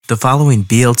The following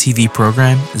BLTV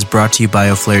program is brought to you by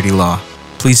O'Flaherty Law.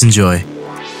 Please enjoy.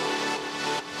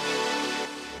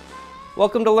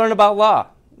 Welcome to Learn About Law.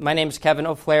 My name is Kevin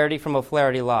O'Flaherty from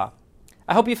O'Flaherty Law.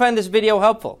 I hope you find this video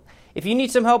helpful. If you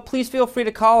need some help, please feel free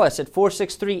to call us at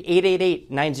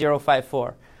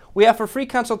 463-888-9054. We offer free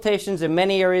consultations in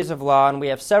many areas of law, and we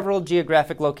have several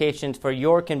geographic locations for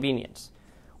your convenience.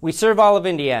 We serve all of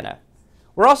Indiana.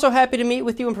 We're also happy to meet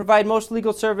with you and provide most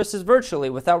legal services virtually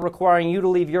without requiring you to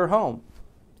leave your home.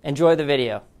 Enjoy the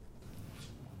video.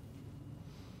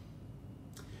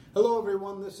 Hello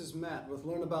everyone, this is Matt with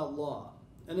Learn About Law,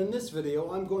 and in this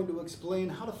video I'm going to explain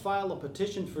how to file a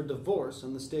petition for divorce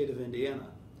in the state of Indiana.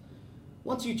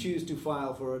 Once you choose to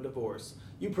file for a divorce,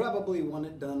 you probably want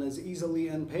it done as easily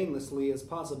and painlessly as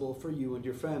possible for you and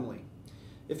your family.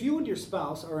 If you and your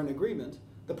spouse are in agreement,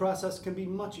 the process can be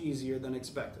much easier than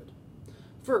expected.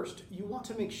 First, you want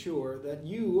to make sure that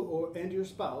you and your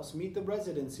spouse meet the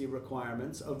residency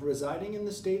requirements of residing in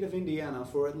the state of Indiana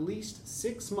for at least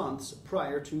 6 months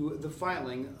prior to the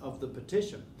filing of the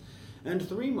petition, and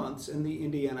 3 months in the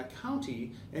Indiana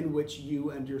county in which you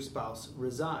and your spouse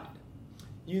reside.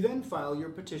 You then file your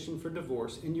petition for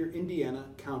divorce in your Indiana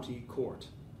county court.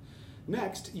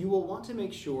 Next, you will want to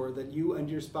make sure that you and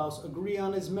your spouse agree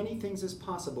on as many things as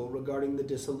possible regarding the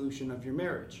dissolution of your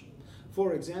marriage.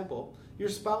 For example, your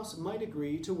spouse might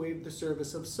agree to waive the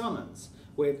service of summons,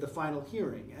 waive the final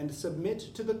hearing, and submit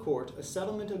to the court a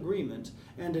settlement agreement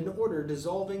and an order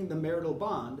dissolving the marital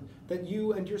bond that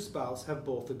you and your spouse have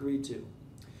both agreed to.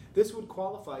 This would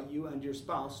qualify you and your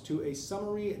spouse to a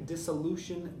summary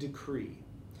dissolution decree.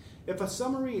 If a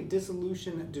summary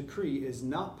dissolution decree is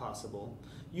not possible,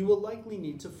 you will likely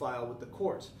need to file with the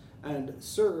court and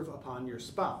serve upon your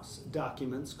spouse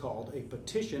documents called a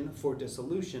petition for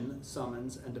dissolution,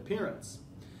 summons, and appearance.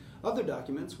 Other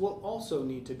documents will also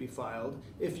need to be filed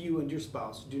if you and your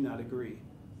spouse do not agree.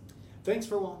 Thanks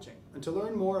for watching, and to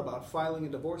learn more about filing a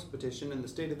divorce petition in the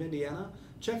state of Indiana,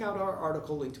 check out our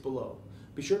article linked below.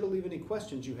 Be sure to leave any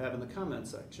questions you have in the comments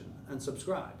section, and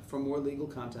subscribe for more legal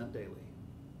content daily.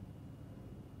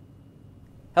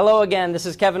 Hello again, this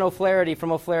is Kevin O'Flaherty from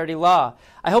O'Flaherty Law.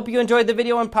 I hope you enjoyed the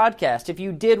video and podcast. If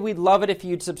you did, we'd love it if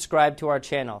you'd subscribe to our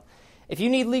channel. If you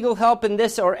need legal help in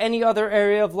this or any other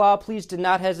area of law, please do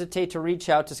not hesitate to reach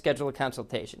out to schedule a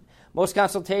consultation. Most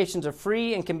consultations are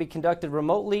free and can be conducted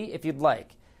remotely if you'd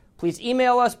like. Please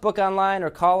email us, book online, or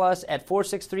call us at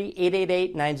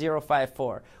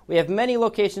 463-888-9054. We have many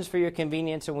locations for your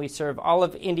convenience, and we serve all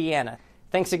of Indiana.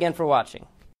 Thanks again for watching.